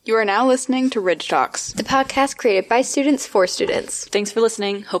You are now listening to Ridge Talks, the podcast created by students for students. Thanks for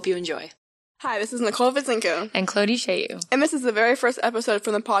listening. Hope you enjoy. Hi, this is Nicole Fetcinko. And Klodi Shehu. And this is the very first episode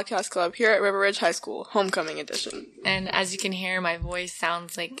from the podcast club here at River Ridge High School, Homecoming Edition. And as you can hear, my voice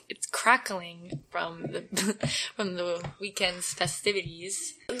sounds like it's crackling from the weekend's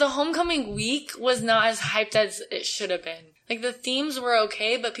festivities. The homecoming week was not as hyped as it should have been. Like, the themes were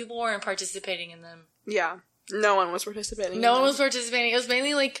okay, but people weren't participating in them. Yeah. No one was participating. No one was participating. It was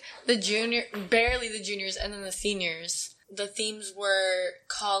mainly like barely the juniors and then the seniors. The themes were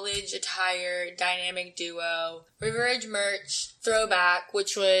college attire, dynamic duo, River Ridge merch, throwback,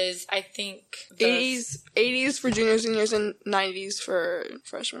 which was, I think, 80s for juniors, seniors, and 90s for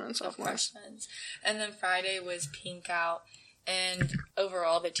freshmen and sophomores. And then Friday was pink out, and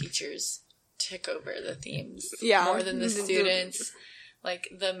overall the teachers took over the themes more than the students. Like,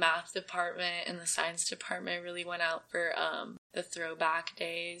 the math department and the science department really went out for the throwback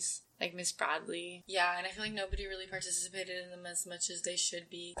days. Like Miss Bradley. Yeah, and I feel like nobody really participated in them as much as they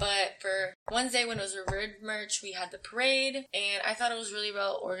should be. But for Wednesday, when it was River Ridge merch, we had the parade, and I thought it was really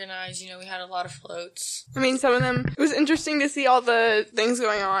well organized. You know, we had a lot of floats. I mean, some of them, it was interesting to see all the things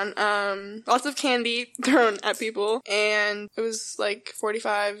going on. Lots of candy thrown at people, and it was like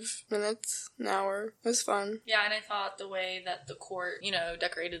 45 minutes, an hour. It was fun. Yeah, and I thought the way that the court, you know,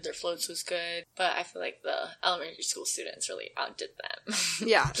 decorated their floats was good, but I feel like the elementary school students really outdid them.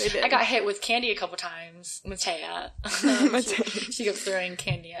 Yeah, they did. I got hit with candy a couple times. Matea. She kept throwing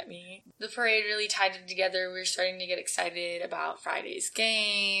candy at me. The parade really tied it together. We were starting to get excited about Friday's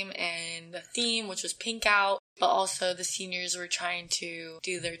game and the theme, which was pink out. But also the seniors were trying to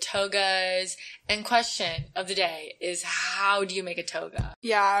do their togas. And question of the day is, how do you make a toga?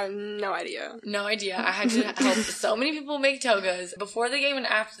 Yeah, no idea. No idea. I had to help so many people make togas. Before the game and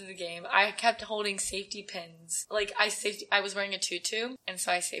after the game, I kept holding safety pins. Like, I was wearing a tutu, and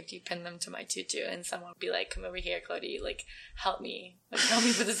so I safety pinned them to my tutu. And someone would be like, come over here, Klodi, like, help me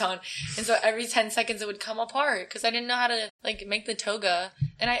put this on. And so every 10 seconds it would come apart because I didn't know how to, like, make the toga.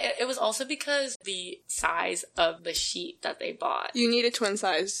 And it was also because the size of the sheet that they bought. You need a twin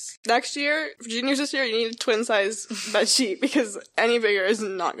size. Next year, for juniors this year, you need a twin size bed sheet because any bigger is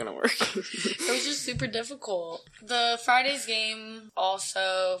not going to work. It was just super difficult. The Friday's game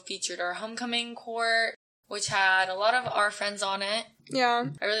also featured our homecoming court, which had a lot of our friends on it. Yeah.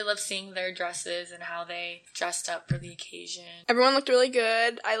 I really loved seeing their dresses and how they dressed up for the occasion. Everyone looked really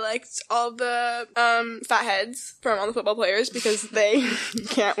good. I liked all the fat heads from all the football players because they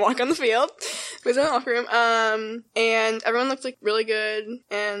can't walk on the field. It was in the locker room. And everyone looked like really good,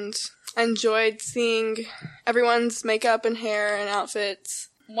 and I enjoyed seeing everyone's makeup and hair and outfits.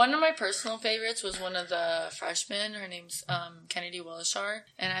 One of my personal favorites was one of the freshmen. Her name's Kennedy Willishar.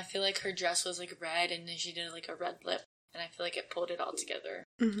 And I feel like her dress was like red, and then she did like a red lip. And I feel like it pulled it all together.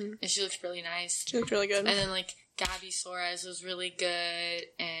 Mm-hmm. And she looked really nice. She looked really good. And then like Gabby Suarez was really good.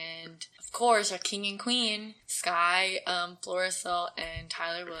 And of course our king and queen, Sky, Floricel, and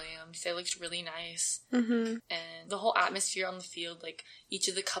Tyler Williams. They looked really nice. Mm-hmm. And the whole atmosphere on the field, like each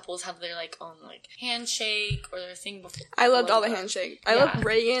of the couples had their like own like handshake or their thing before. I loved all the handshake. I loved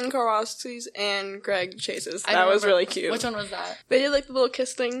Reagan Karowski's and Greg Chase's. That was really cute. Which one was that? They did like the little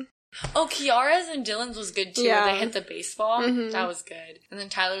kiss thing. Oh, Kiara's and Dylan's was good too. Yeah. They hit the baseball. Mm-hmm. That was good. And then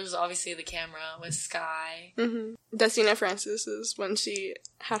Tyler's was obviously the camera with Sky. Mm-hmm. Dustina Francis's when she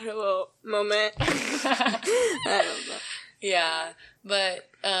had her little moment. I love that. Yeah, but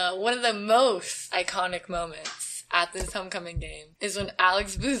one of the most iconic moments at this homecoming game is when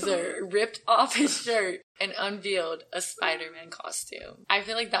Alex Boozer ripped off his shirt and unveiled a Spider-Man costume. I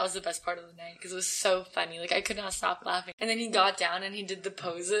feel like that was the best part of the night because it was so funny. Like, I could not stop laughing. And then he got down and he did the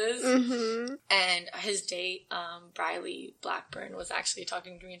poses. Mm-hmm. And his date, Briley Blackburn, was actually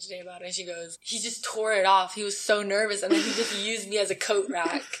talking to me today about it. And she goes, he just tore it off. He was so nervous. And then he just used me as a coat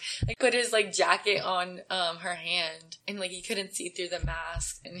rack. Like, put his, like, jacket on her hand. And, like, he couldn't see through the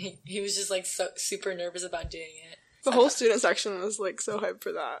mask. And he was just, like, so super nervous about doing it. The whole student section was, like, so hyped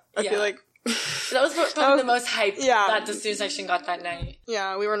for that. I feel like... That was probably the most hype that the student section got that night.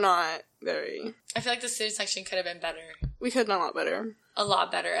 Yeah, we were not very... I feel like the student section could have been better. We could have done a lot better. A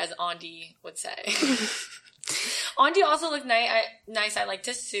lot better, as Andy would say. Andy also looked nice. I liked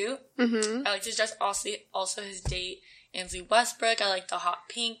his suit. Mm-hmm. I liked his dress. Also his date, Ansley Westbrook. I liked the hot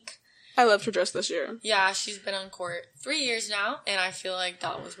pink. I loved her dress this year. Yeah, she's been on court 3 years now, and I feel like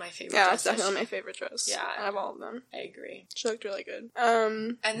that was my favorite dress. Yeah, that's definitely my favorite dress. Yeah. Out of all of them. I agree. She looked really good.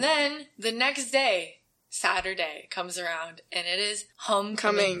 And then, the next day, Saturday comes around and it is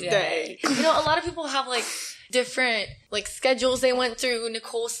homecoming Coming day. You know, a lot of people have like different like schedules they went through.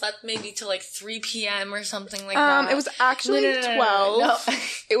 Nicole slept maybe till like 3 p.m. or something like that. It was actually 12. No.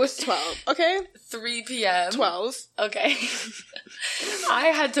 It was 12. Okay. 3 p.m. 12. Okay. I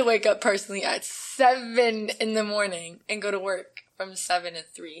had to wake up personally at 7 in the morning and go to work from 7 to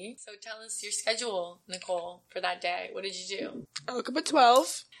 3. So tell us your schedule, Nicole, for that day. What did you do? I woke up at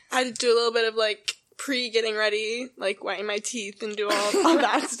 12. I had to do a little bit of like pre-getting ready, like whitening my teeth and do all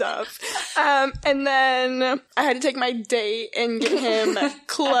that stuff. And then I had to take my date and get him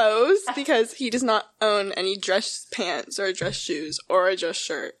clothes because he does not own any dress pants or dress shoes or a dress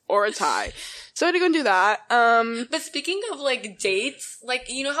shirt or a tie. So I had to go and do that. But speaking of like dates,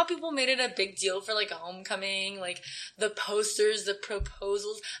 like, you know how people made it a big deal for like homecoming, like the posters, the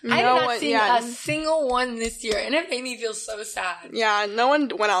proposals? I did not see a single one this year, and it made me feel so sad. Yeah, no one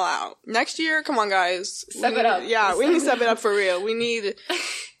went all out. Next year, come on guys. Step it up. Yeah, we need to step it up for real. We need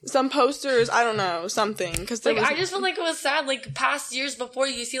some posters, I don't know, something. Cause like, I just felt like it was sad. Like, past years before,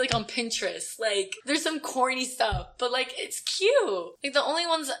 you see, like, on Pinterest, like, there's some corny stuff, but, like, it's cute. Like, the only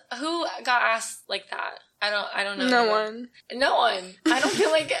ones who got asked like that. I don't know. No one. I don't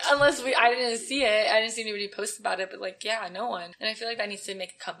feel like, unless I didn't see it. I didn't see anybody post about it, but, like, yeah, no one. And I feel like that needs to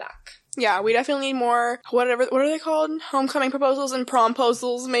make a comeback. Yeah, we definitely need more, what are they called? Homecoming proposals and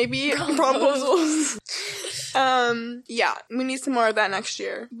promposals, maybe? Promposals. Yeah, we need some more of that next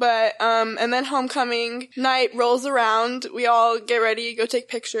year. But, and then homecoming night rolls around. We all get ready, go take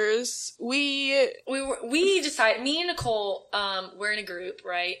pictures. We decided, me and Nicole, we're in a group,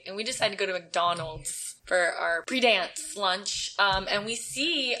 right? And we decided to go to McDonald's for our pre-dance lunch. And we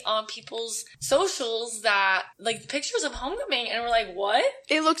see on people's socials that, like, pictures of homecoming, and we're like, what?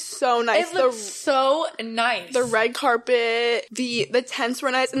 It looks so nice. It looks so nice. The red carpet, the tents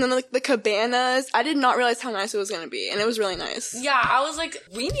were nice, and then like the cabanas. I did not realize how nice it was going to be, and it was really nice. Yeah, I was like,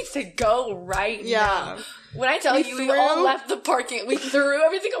 we need to go right now. When I tell you, we all left the parking, we threw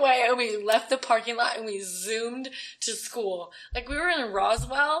everything away and we left the parking lot and we zoomed to school. Like, we were in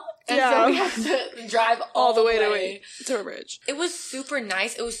Roswell, and so we had to drive all the way to a bridge. It was super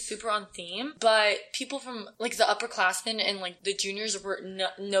nice. It was super on theme, but people from, like, the upperclassmen and, like, the juniors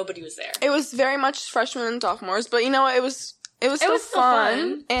nobody was there. It was very much freshmen and sophomores, but you know what? It was still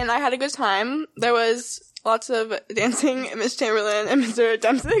fun, and I had a good time. There was lots of dancing, Miss Chamberlain and Mr.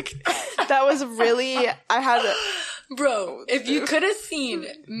 Dempsey. That was really, Bro, if you could have seen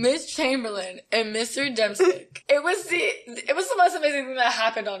Miss Chamberlain and Mr. Dempsey, it was the most amazing thing that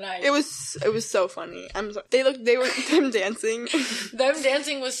happened all night. It was so funny. I'm sorry. Them dancing. Them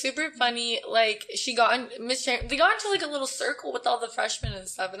dancing was super funny. Like, they got into like a little circle with all the freshmen and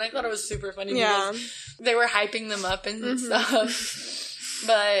stuff, and I thought it was super funny because they were hyping them up and stuff.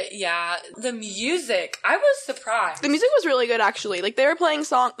 But yeah, the music, I was surprised. The music was really good, actually. Like, they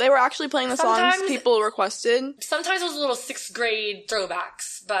were actually playing the songs people requested. Sometimes it was a little 6th grade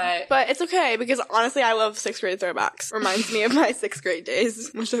throwbacks, but it's okay, because honestly, I love 6th grade throwbacks. Reminds me of my 6th grade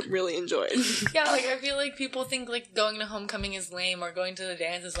days, which I really enjoyed. Yeah, like, I feel like people think, like, going to homecoming is lame or going to the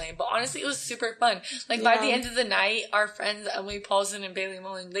dance is lame, but honestly, it was super fun. Like, by the end of the night, our friends Emily Paulson and Bailey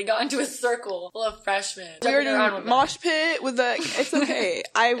Mullen, they got into a circle full of freshmen. We were in a mosh pit with it's okay.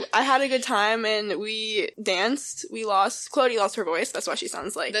 I had a good time, and we danced. Klodi lost her voice. That's why she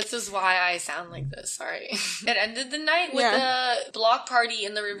sounds like. This is why I sound like this. Sorry. It ended the night with a block party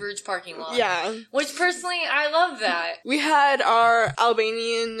in the Riverage parking lot. Yeah. Which, personally, I love that. We had our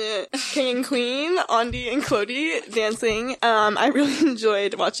Albanian king and queen, Andi and Klodi, dancing. I really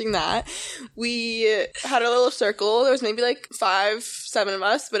enjoyed watching that. We had a little circle. There was maybe like 5-7 of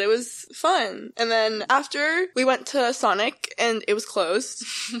us, but it was fun. And then after, we went to Sonic, and it was closed.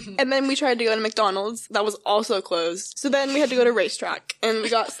 And then we tried to go to McDonald's. That was also closed. So then we had to go to Racetrack, and we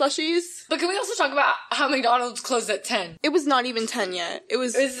got slushies. But can we also talk about how McDonald's closed at 10? It was not even 10 yet. It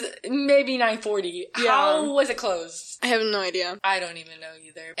was maybe 9:40. Yeah. How was it closed? I have no idea. I don't even know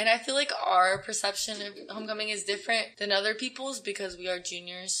either. And I feel like our perception of homecoming is different than other people's because we are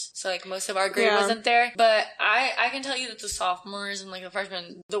juniors. So, like, most of our grade wasn't there. But I can tell you that the sophomores and, like, the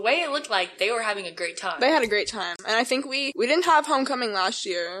freshmen, the way it looked like, they were having a great time. They had a great time. And I think we didn't have homecoming last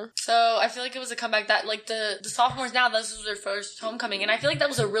year. So I feel like it was a comeback that, like, the sophomores now, this was their first homecoming. And I feel like that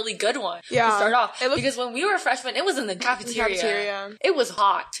was a really good one to start off. Because when we were freshmen, it was in the cafeteria. It was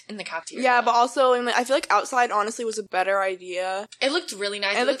hot in the cafeteria. Yeah, but also, I feel like outside, honestly, was a better idea. It looked really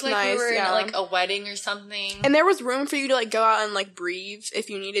nice. It looked like nice, we were in, like, a wedding or something. And there was room for you to, like, go out and, like, breathe if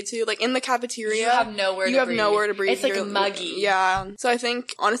you needed to. Like, in the cafeteria. You have nowhere to breathe. It's, like, muggy. Yeah. So I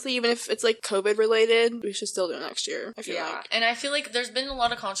think, honestly, even if it's, like, COVID related, we should still do it next year, I feel like. And I feel like there's been a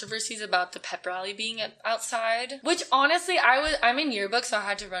lot of controversies about the pep rally being outside, which honestly, I'm in yearbook, so I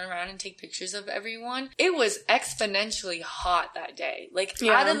had to run around and take pictures of everyone. It was exponentially hot that day. Like,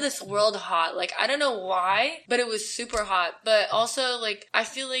 out of this world hot. Like, I don't know why, but it was super hot. But also, like, I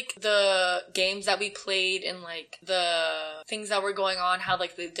feel like the games that we played and, like, the things that were going on, how,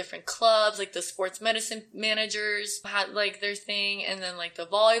 like, the different clubs, like, the sports medicine managers had, like, their thing, and then, like, the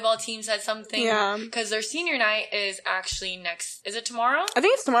volleyball teams had something. Yeah. Because their senior night is actually is it tomorrow? I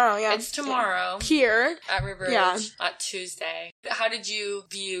think it's tomorrow, yeah. It's tomorrow. Here. At River Ridge on Tuesday. How did you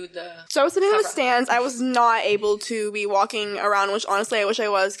view So I was sitting in the stands. I was not able to be walking around, which honestly I wish I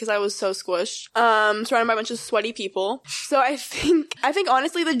was, because I was so squished. Surrounded by a bunch of sweaty people. So I think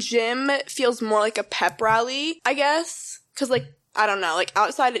honestly the gym feels more like a pep rally, I guess. Because, like, I don't know, like,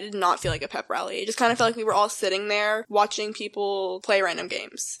 outside it did not feel like a pep rally. It just kind of felt like we were all sitting there watching people play random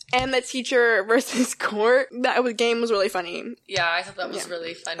games. And the teacher versus court, game was really funny. Yeah, I thought that was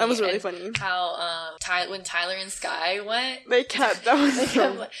really funny. That was really funny. How, when Tyler and Sky went... Like,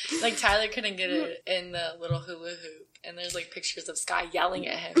 Tyler couldn't get it in the little hula hoop. And there's, like, pictures of Sky yelling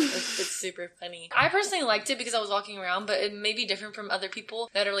at him. It's super funny. I personally liked it because I was walking around, but it may be different from other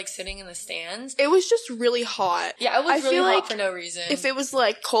people that are, like, sitting in the stands. It was just really hot. Yeah, it was really hot for no reason. If it was,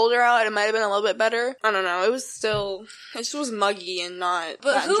 like, colder out, it might have been a little bit better. I don't know. It just was muggy and not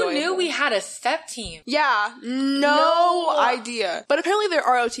But that who enjoyable. knew we had a step team? Yeah, no idea. But apparently they're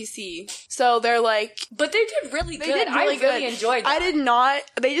ROTC, so they're, like... But they did really good. I really enjoyed that. I did not...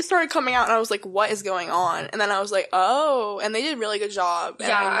 They just started coming out, and I was like, what is going on? And then I was like, oh, and they did a really good job.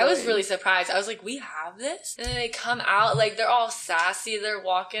 Yeah, I was really surprised. I was like, we have this? And then they come out, like, they're all sassy, they're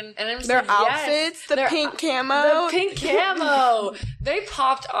walking, and I'm just their like, outfits, the pink camo. The pink camo! They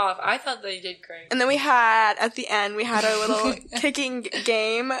popped off. I thought they did great. And then at the end, we had our little kicking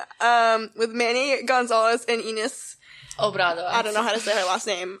game, with Manny Gonzalez and Ines Obrado. I don't know how to say her last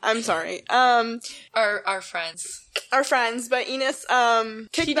name. I'm sorry. Our friends. Our friends, but Ines,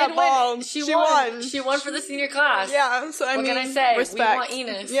 kicked that ball. She won. She won for the senior class. Yeah, so what can I say? Respect. We want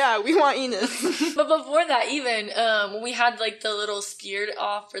Ines. Yeah, we want Ines. But before that, even, when we had, like, the little speared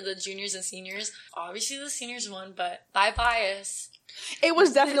off for the juniors and seniors, obviously the seniors won, but by bias. It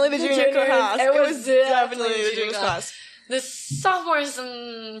was definitely the junior class. It was definitely the junior class. The sophomores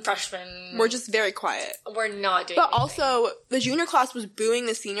and freshmen were just very quiet. We're not doing But anything. also, the junior class was booing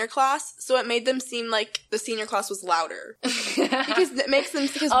the senior class, so it made them seem like the senior class was louder. Because it makes them...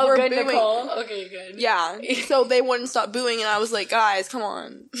 we're good, booing. Nicole. Okay, good. Yeah. So they wouldn't stop booing, and I was like, guys, come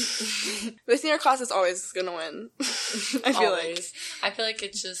on. The senior class is always gonna win. I feel like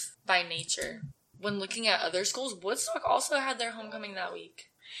it's just by nature. When looking at other schools, Woodstock also had their homecoming that week.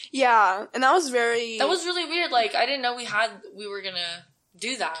 Yeah, and that was really weird. Like, I didn't know we were gonna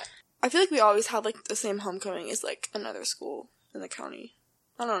do that. I feel like we always had, like, the same homecoming as, like, another school in the county.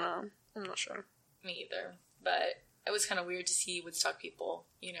 I don't know. I'm not sure. Me either. But it was kind of weird to see Woodstock people,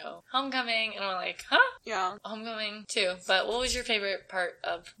 homecoming, and I'm like, huh? Yeah. Homecoming, too. But what was your favorite part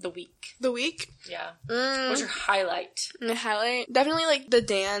of the week? The week? Yeah. What was your highlight? My highlight? Definitely, like, the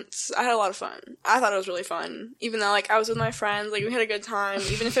dance. I had a lot of fun. I thought it was really fun. Even though, like, I was with my friends, like, we had a good time.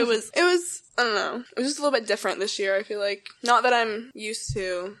 Even if it was, I don't know. It was just a little bit different this year, I feel like. Not that I'm used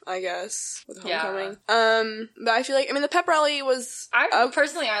to, I guess, with homecoming. Yeah. But I feel like, the pep rally was...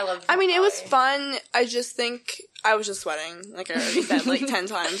 Personally, I loved it. It was fun. I just think I was just sweating. Like I already said, like 10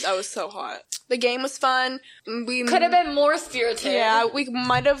 times. I was so hot. The game was fun. We could have been more spirited. Yeah, we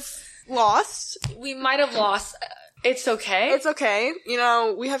might have lost. It's okay. It's okay.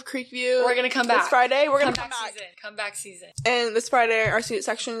 We have Creekview. We're going to come back. This Friday, we're going to come back. Comeback season. And this Friday, our student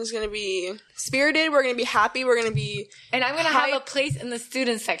section is going to be spirited. We're going to be happy. We're going to be And I'm going to have a place in the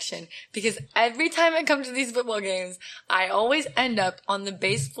student section because every time I come to these football games, I always end up on the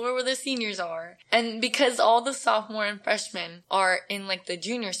base floor where the seniors are. And because all the sophomore and freshmen are in, like, the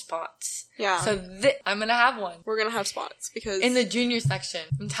junior spots. Yeah. So I'm going to have one. We're going to have spots because... In the junior section.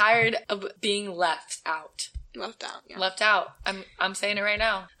 I'm tired of being left out. Left out. Yeah. Left out. I'm saying it right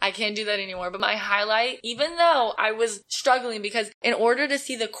now. I can't do that anymore. But my highlight, even though I was struggling because in order to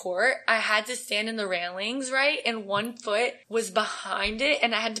see the court, I had to stand in the railings, right? And one foot was behind it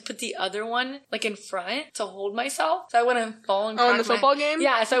and I had to put the other one like in front to hold myself. So I wouldn't fall and crack in the football game?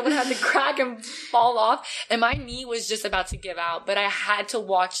 Yeah, so I wouldn't have to crack and fall off. And my knee was just about to give out. But I had to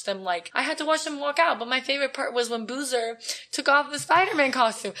watch them walk out. But my favorite part was when Boozer took off the Spider-Man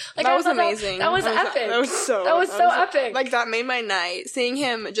costume. Like, that was amazing. That was epic. That was so epic. Like, that made my night. Seeing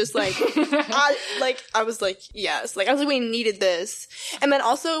him just like, I was like, yes. Like, I was like, we needed this. And then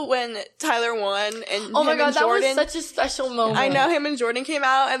also when Tyler won and oh my him god, and that Jordan, was such a special moment. I know, him and Jordan came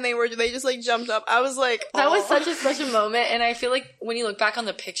out and they just like jumped up. I was like, that was such a special moment. And I feel like when you look back on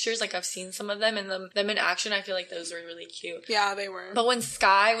the pictures, like I've seen some of them and them in action, I feel like those were really cute. Yeah, they were. But when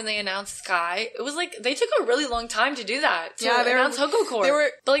they announced Sky, it was like they took a really long time to do that. To announce Hokocore.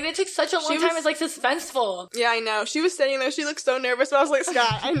 But like they took such a long time. It's like suspenseful. Yeah, I know. She was sitting there. She looked so nervous. But I was like,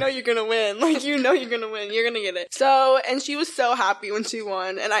 Sky, I know you're gonna win. Like, you know you're gonna win. You're gonna get it. So, and she was so happy when she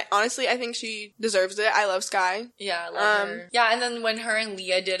won. And I think she deserves it. I love Sky. Yeah, I love her. Yeah, and then when her and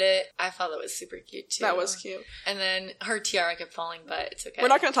Leah did it, I thought that was super cute too. That was cute. And then her tiara kept falling, but it's okay. We're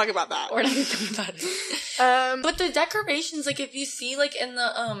not gonna talk about that. We're not gonna talk about it. But the decorations, like if you see like in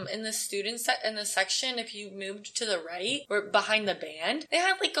the student in the section, if you moved to the right or behind the band, they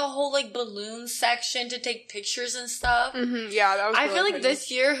had like a whole like balloon section to take pictures and stuff. Mm-hmm. Yeah, that was I really feel like pretty.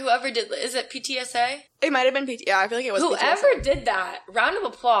 This year, whoever did, is it PTSA? It might have been PT. Yeah, I feel like it was Whoever PTSA. did that, round of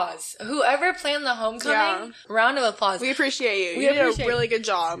applause. Whoever planned the homecoming, round of applause. We appreciate you. You did a really good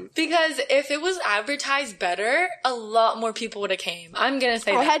job. Because if it was advertised better, a lot more people would have came. I'm gonna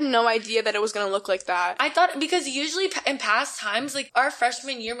say that. I had no idea that it was gonna look like that. I thought, because usually in past times, like our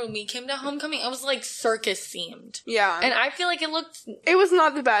freshman year when we came to homecoming, it was like circus themed. Yeah. And I feel like it was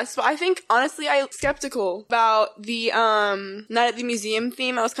not the best, but I think, honestly, I was skeptical about the, Night at the Museum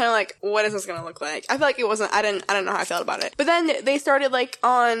theme. I was kind of like, what is this gonna look like? I feel like it wasn't, I don't know how I felt about it. But then they started, like,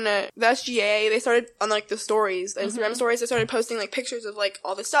 on the SGA, they started on, like, the stories, the Instagram stories, they started posting, like, pictures of, like,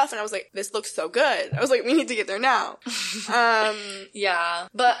 all this stuff, and I was like, this looks so good. I was like, we need to get there now. Yeah.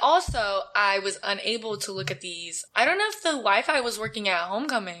 But also, I was unable to look at these. I don't know if the Wi-Fi was working at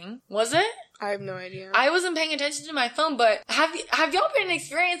homecoming. Was it? I have no idea. I wasn't paying attention to my phone, but have y'all been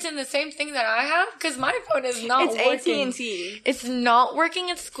experiencing the same thing that I have? Because my phone is not working. It's AT&T. It's not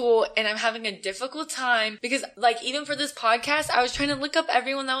working at school, and I'm having a difficult time because, like, even for this podcast, I was trying to look up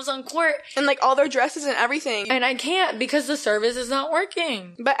everyone that was on court. And, like, all their dresses and everything. And I can't because the service is not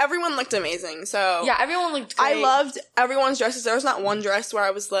working. But everyone looked amazing, so... Yeah, everyone looked great. I loved everyone's dresses. There was not one dress where I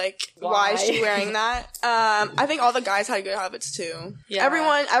was like, why is she wearing that? I think all the guys had good outfits, too. Yeah.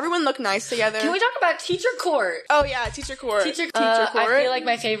 Everyone looked nice together. Can we talk about teacher court? Oh, yeah, teacher court. Teacher court. I feel like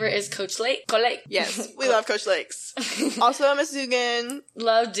my favorite is Coach Lake. Yes, we love Coach Lakes. Also, Miss Dugan.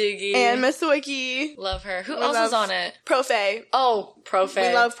 Love Doogie. And Miss Wiki. Love her. Who else was on it? Profe. Oh, Profe.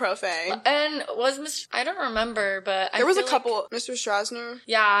 We love Profe. And was Miss... I don't remember, but there was a couple. Mr. Strasner.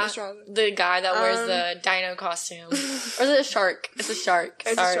 Yeah. The guy that wears the dino costume. Or is it a shark? It's a shark.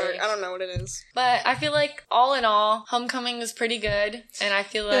 It's a shark. I don't know what it is. But I feel like, all in all, homecoming was pretty good. And I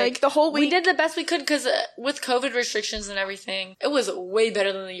feel like the whole week... we did the best we could because with COVID restrictions and everything, it was way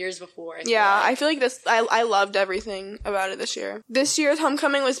better than the years before. I feel like this... I loved everything about it this year. This year's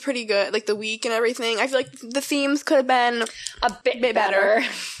homecoming was pretty good. Like, the week and everything. I feel like the themes could have been a bit better.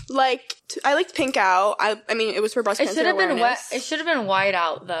 Like... I liked pink out. I mean, it was for breast cancer awareness. It should have been white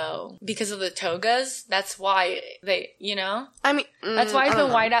out though, because of the togas. That's why they, I mean, that's why it's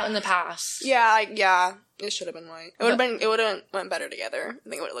been white out in the past. Yeah. It should have been white. It would have went better together. I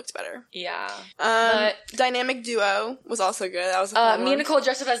think it would have looked better. Yeah. But Dynamic Duo was also good. That was a fun one. Me and Nicole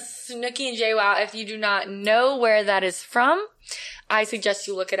dressed up as Snooki and JWoww. If you do not know where that is from, I suggest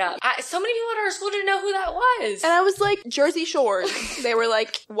you look it up. So many people at our school didn't know who that was. And I was like, Jersey Shores. They were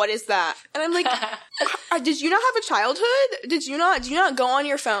like, what is that? And I'm like, did you not have a childhood? Do you not go on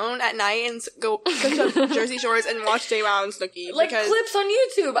your phone at night and go to Jersey Shores and watch JWoww and Snooki? Like clips on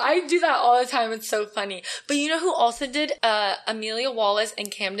YouTube. I do that all the time. It's so funny. But you know who also did? Amelia Wallace and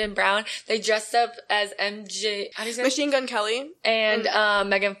Camden Brown. They dressed up as MJ. How do you say Machine Gun Kelly. And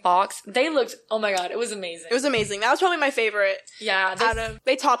Megan Fox. They looked, oh my god, it was amazing. It was amazing. That was probably my favorite. Yeah.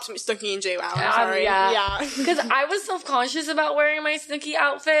 They topped Snooki and JWoww. I'm sorry. Yeah. Because I was self-conscious about wearing my Snooki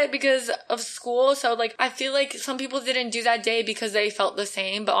outfit because of school. So, like, I feel like some people didn't do that day because they felt the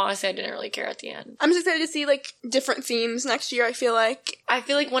same. But honestly, I didn't really care at the end. I'm just excited to see, like, different themes next year, I feel like.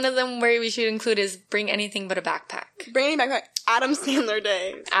 one of them where we should include is bring anything but a backpack. Bring anything backpack. Adam Sandler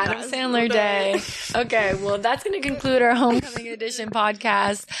Day. Adam Sandler Day. Okay, well, that's going to conclude our Homecoming Edition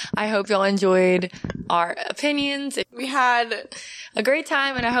podcast. I hope y'all enjoyed our opinions. We had a great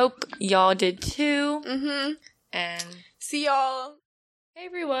time, and I hope y'all did too. Mm-hmm. And see y'all. Hey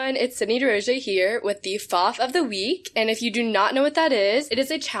everyone, it's Sydney DeRoche here with the FOF of the Week, and if you do not know what that is, it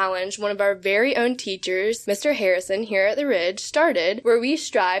is a challenge one of our very own teachers, Mr. Harrison here at the Ridge, started, where we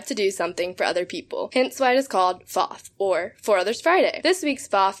strive to do something for other people, hence why it is called FOF, or For Others Friday. This week's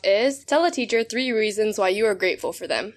FOF is, tell a teacher 3 reasons why you are grateful for them.